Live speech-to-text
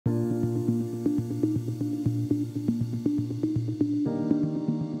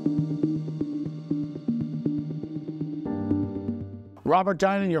Robert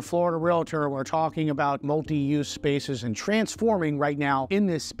Dinan, your Florida realtor. We're talking about multi-use spaces and transforming right now in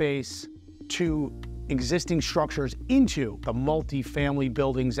this space to existing structures into the multifamily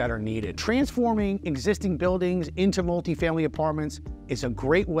buildings that are needed. Transforming existing buildings into multifamily apartments is a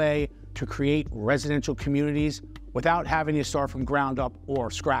great way to create residential communities without having to start from ground up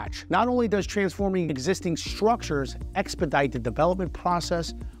or scratch. Not only does transforming existing structures expedite the development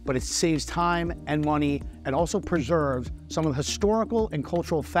process, but it saves time and money and also preserves some of the historical and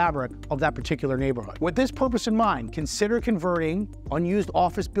cultural fabric of that particular neighborhood. With this purpose in mind, consider converting unused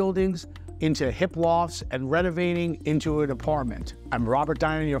office buildings into hip lofts and renovating into an apartment. I'm Robert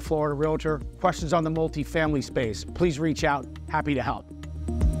Dinan, your Florida realtor. Questions on the multifamily space, please reach out. Happy to help.